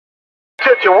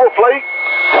intention, Wolf Lake.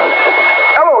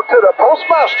 Hello to the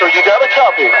Postmaster. You got a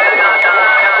copy.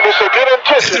 Mr. Good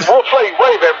Intention, Wolf Lake,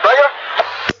 waving, brother.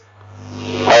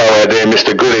 All right there,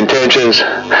 Mr. Good Intentions.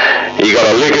 You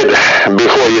gotta lick it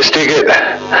before you stick it.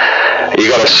 You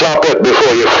gotta sop it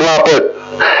before you flop it.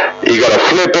 You gotta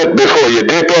flip it before you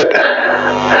dip it.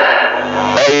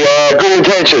 Hey, Good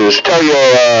Intentions, tell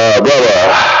your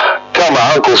brother, tell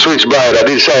my Uncle Switchblade I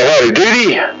did say howdy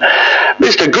doody.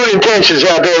 Mr. Good Intentions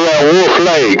out there around Wolf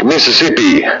Lake,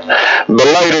 Mississippi.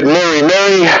 Belated Merry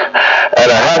Merry and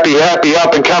a happy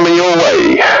up and coming your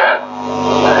way.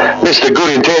 Mr.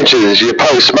 Good Intentions, your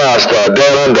Postmaster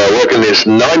down under, working this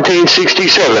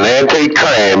 1967 antique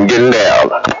tram, getting down.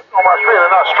 On my train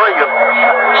in Australia,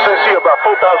 since here about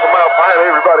 4,000 miles behind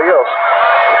everybody else,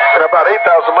 and about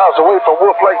 8,000 miles away from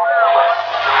Wolf Lake.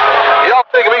 Y'all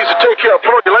think it means to take care of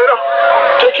Florida later?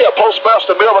 Take care of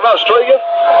Postmaster Melbourne, Australia?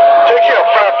 Take care of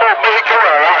 5-4 Mexico?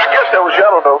 I guess that was you, I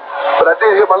don't know. But I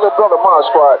did hear my little brother Mars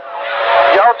Squad.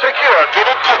 Y'all take care of Good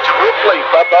Intention, Wolf Lake.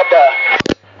 Bye.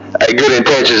 Hey, Good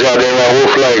Intentions out there around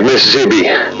Wolf Lake, Mississippi.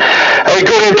 Hey,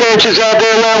 Good Intentions out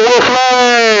there around Wolf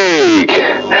Lake.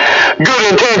 Good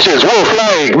Intentions, Wolf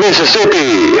Lake,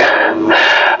 Mississippi.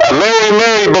 A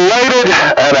merry belated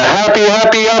and a happy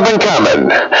up and coming.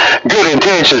 Good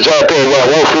Intentions out there around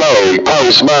Wolf Lake,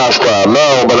 Postmaster,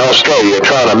 Melbourne, Australia,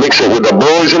 trying to mix it with the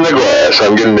boys in the grass.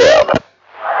 I'm getting down.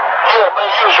 Yeah,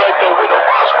 man, you was right there with the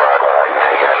Mars Squad.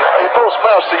 Hey,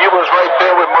 Postmaster, you was right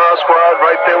there with Mars Squad,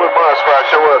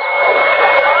 sure was.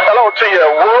 Hello to you,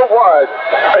 worldwide.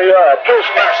 Hey,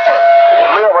 Postmaster,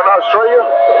 Melbourne, Australia.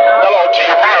 Hello to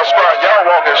you, Mars Squad. Y'all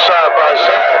walking side by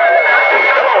side.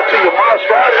 Hello to you, Mars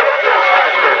Squad. Hello,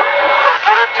 Postmaster.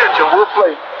 Good Intention, Wolf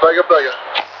Lake. Bigger.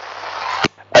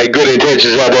 Hey, Good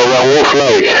Intentions out there around Wolf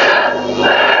Lake.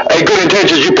 Hey, Good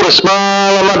Intentions, you put a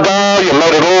smile on my dial, you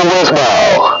made it all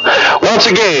worthwhile. Once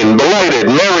again,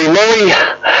 belated, merry,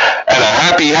 and a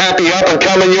happy up and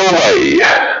coming your way.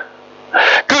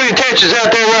 Good Intentions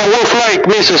out there around Wolf Lake,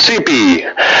 Mississippi.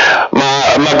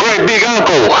 My great big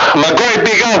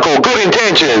uncle, Good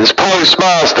Intentions,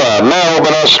 Postmaster,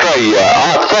 Melbourne, Australia.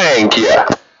 I thank you.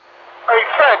 Hey,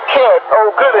 Fat Cat,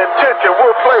 oh, Good Intention,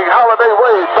 Wolf Lake, Holiday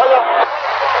Way, brother.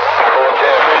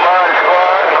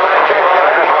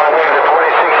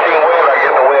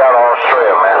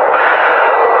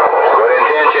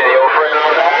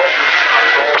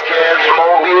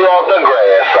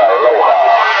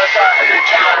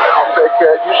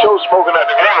 You show smoking out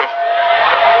the grass.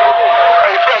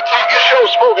 Hey, Fat Cat, you show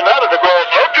smoking out of the grass.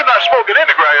 I hope you're not smoking in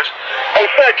the grass. Hey,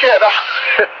 Fat Cat, I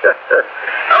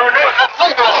don't know if that's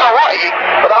legal, it's all right.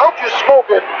 But I hope you're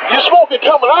smoking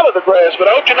coming out of the grass, but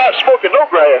I hope you're not smoking no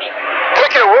grass.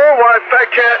 Take care, worldwide,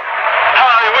 Fat Cat.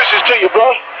 High wishes to you, bro.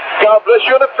 God bless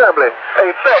you and the family.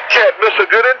 Hey, Fat Cat, Mr.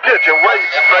 Good Intention. Wait,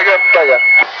 bigger. Good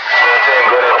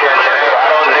Intention.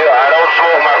 I don't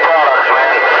smoke my products,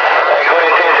 man. Hey, Good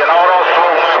Intention, I don't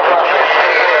smoke my products.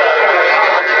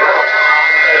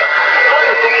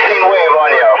 16 wave on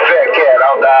you, Fat Cat,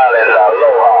 out the islands,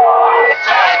 aloha.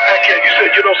 Fat Cat, you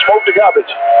said you don't smoke the garbage.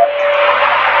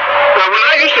 But when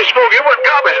I used to smoke, it wasn't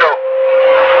garbage, though.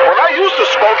 When I used to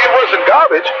smoke, it wasn't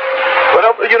garbage. But, I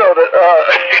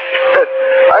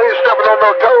ain't stepping on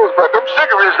no toes, but them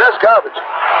cigarettes, that's garbage.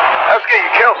 That's getting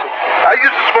you cancer. I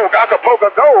used to smoke Acapulco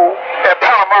Gold and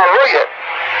Palomar Red.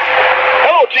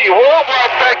 Hello to you,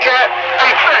 worldwide, Fat Cat.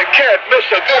 Hey, Fat Cat,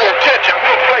 Mr. Good Intention,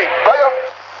 Wolf Lake, player.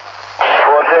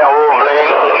 What's that, Wolf Lake?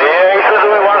 Yeah, he says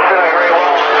we want to agree with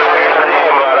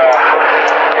him, but,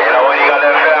 when you got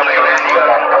that family, man, you got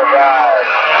to provide.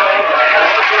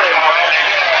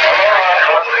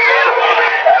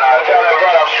 And I tell that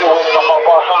brother, I'm sure we're going to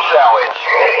pop some sandwich.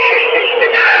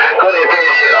 Good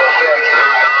Intention,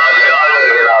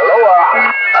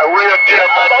 I will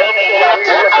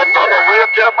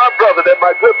tell my brother that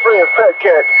my good friend Fat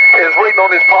Cat is waiting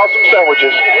on his possum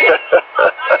sandwiches. Nice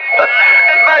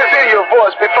to hear your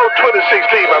voice before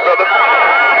 2016, my brother.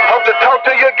 Hope to talk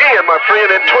to you again, my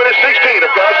friend, in 2016,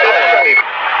 if God says the same.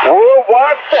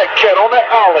 Worldwide Fat Cat on that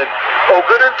island. Oh,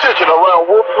 Good Intention around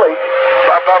Wolf Lake.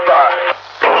 Bye.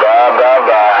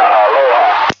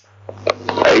 Aloha.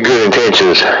 Hey, Good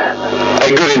Intentions.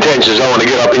 Hey, Good Intentions, I want to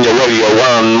get up in your radio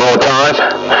one more time.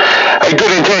 Hey,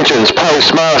 Good Intentions,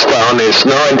 Postmaster on this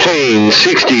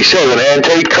 1967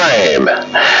 antique tram.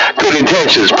 Good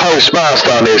Intentions,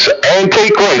 Postmaster on this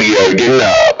antique radio, getting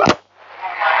up.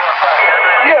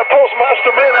 Yeah,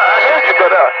 Postmaster, man, I heard you,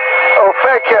 but,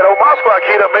 Fat Cat, my squad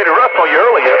kid, I made it rough on you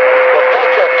earlier. But Fat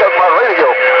Cat took my radio.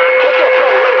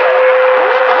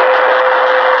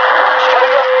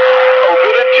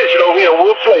 Good Intention over here,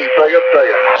 Wolf Lake, player.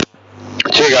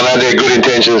 Check out that there, Good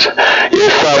Intentions. Your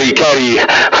Cody.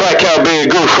 Fat Cow be a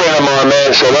good friend of mine,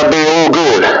 man, so that'd be all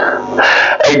good.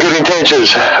 Hey, good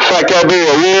intentions. Fat Cow be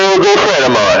a real good friend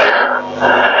of mine.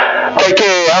 Take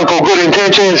care, Uncle Good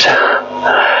Intentions.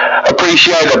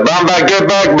 Appreciate the bumper get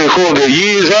back before the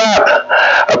year's out.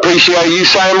 Appreciate you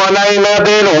saying my name out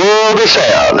there in the world of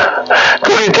sound.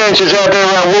 Good Intentions out there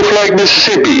around Wolf Lake,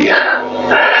 Mississippi.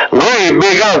 Great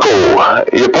big uncle,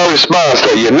 your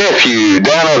postmaster, your nephew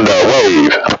down under,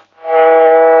 wave.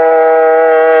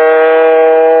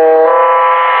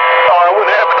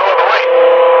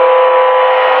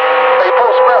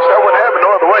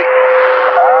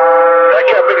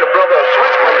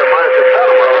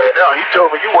 Told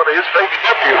me you one of his favorite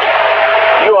nephews.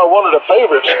 You are one of the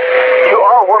favorites. You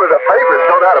are one of the favorites,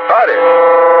 no doubt about it.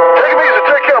 Take it easy,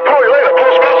 take care, pull you later.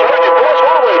 Postmaster with you, boss,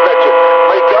 always met you.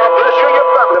 May God bless you and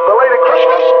your family. Belated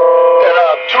Christmas in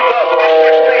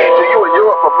 2016 to you and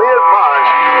yours from me and mine.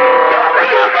 God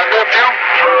bless you, my nephew.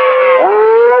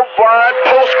 Worldwide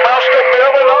Postmaster,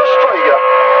 Maryland, Australia.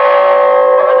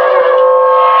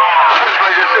 This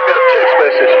lady sent me a text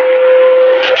message.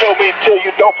 She told me to tell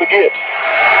you don't forget.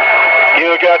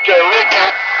 You got to lick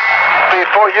it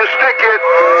before you stick it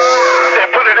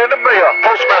and put it in the mail.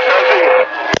 Postmaster, I see you.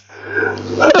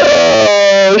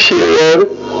 Oh, shit.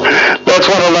 That's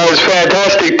one of those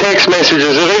fantastic text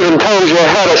messages. It even tells you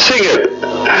how to sing it.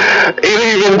 It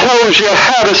even tells you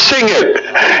how to sing it.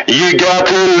 You got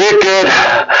to lick it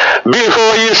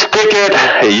before you stick it.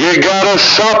 You got to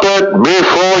sop it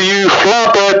before you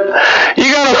flop it.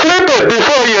 You got to flip it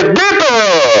before you dip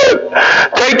it.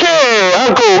 Take care,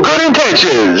 Uncle Good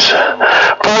Intentions.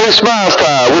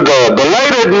 Postmaster with the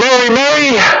belated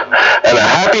Merry and a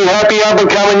happy up and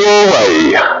coming your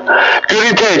way. Good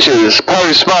Intentions,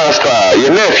 Postmaster,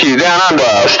 your nephew down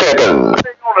under, stepping.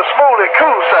 On the smooth and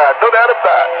cool side, no doubt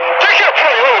about it. Take care,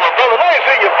 play over, brother. I ain't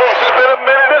seen your voice. It's been a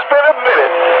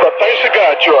minute. But thanks to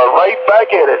God, you are right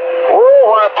back at it.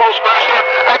 Oh, our Postmaster.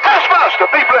 Hey, Postmaster,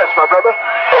 be blessed, my brother.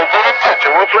 Oh, good intention.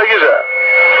 We'll play you out.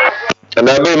 And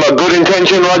that'd be my good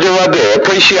intention, Roger, right there.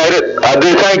 Appreciate it. I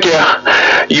do thank you.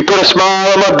 You put a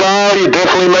smile on my dial. You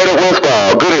definitely made it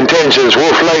worthwhile. Good Intentions,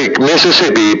 Wolf Lake,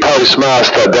 Mississippi,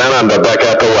 Postmaster, down under, back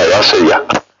out the way. I see ya.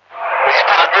 It's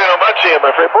been a grin on my chin,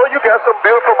 my friend. Boy, you got some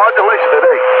beautiful modulation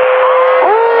today.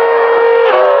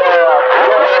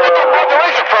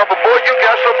 Modulation problem, boy. You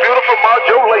got some beautiful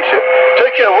modulation.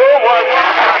 Take care, worldwide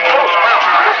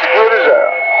Postmaster. This is good as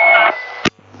hell.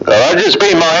 I just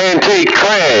be my antique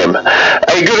tram.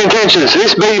 Hey, Good Intentions,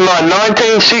 this be my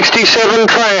 1967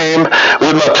 tram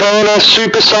with my Turner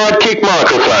Super Sidekick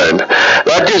microphone.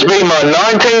 That just be my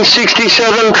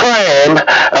 1967 tram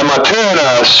and my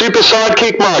Turner Super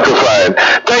Sidekick microphone.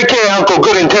 Take care, Uncle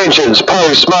Good Intentions,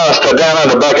 Postmaster, down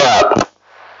under, back up.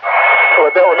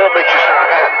 Well, that makes you sound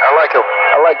good. I like him.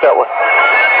 I like that one.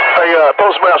 Hey,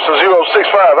 Postmaster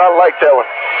 065, I like that one.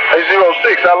 Hey,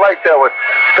 06, I like that one.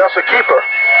 That's a keeper.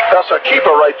 That's a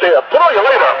keeper right there. Pull you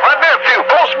later. My nephew,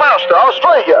 Postmaster,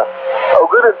 Australia. Oh,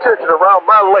 Good Intention around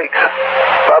my lakes.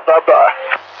 Bye.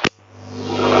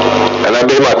 And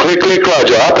that'd be my click,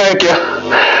 Roger. I thank you.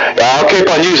 Yeah, I'll keep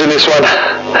on using this one.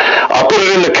 I'll put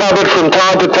it in the cupboard from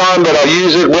time to time, but I'll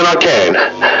use it when I can.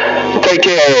 Take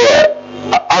care,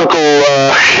 Uncle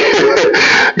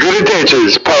Good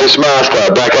Intentions,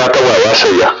 Postmaster, back out the way. I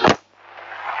see ya.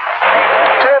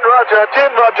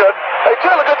 10 Roger. Hey,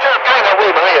 tell a good job playing that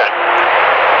way, man.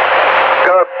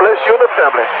 God bless you and the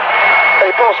family.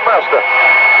 Hey, Postmaster.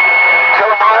 Tell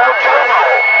them all.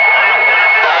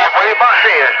 Wave my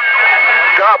hand.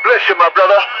 God bless you, my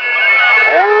brother.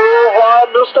 Oh, why,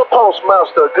 Mr.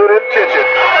 Postmaster, Good Intention.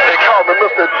 They call me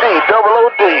Mr.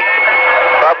 G-double-O-D.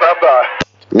 Bye.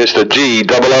 Mr.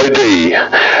 G-double-O-D.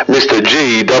 Mr.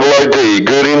 G-double-O-D.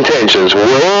 Good Intentions.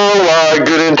 Worldwide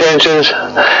Good Intentions.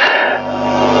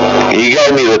 You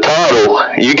gave me the title.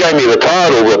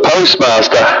 The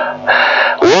Postmaster.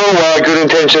 Worldwide Good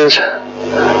Intentions.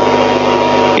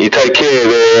 You take care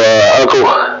there, Uncle.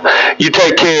 You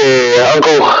take care,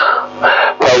 Uncle.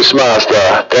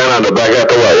 Postmaster. Down under, back out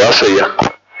the way. I see ya.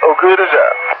 Oh, good as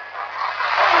that.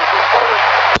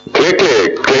 Click.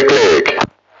 Click.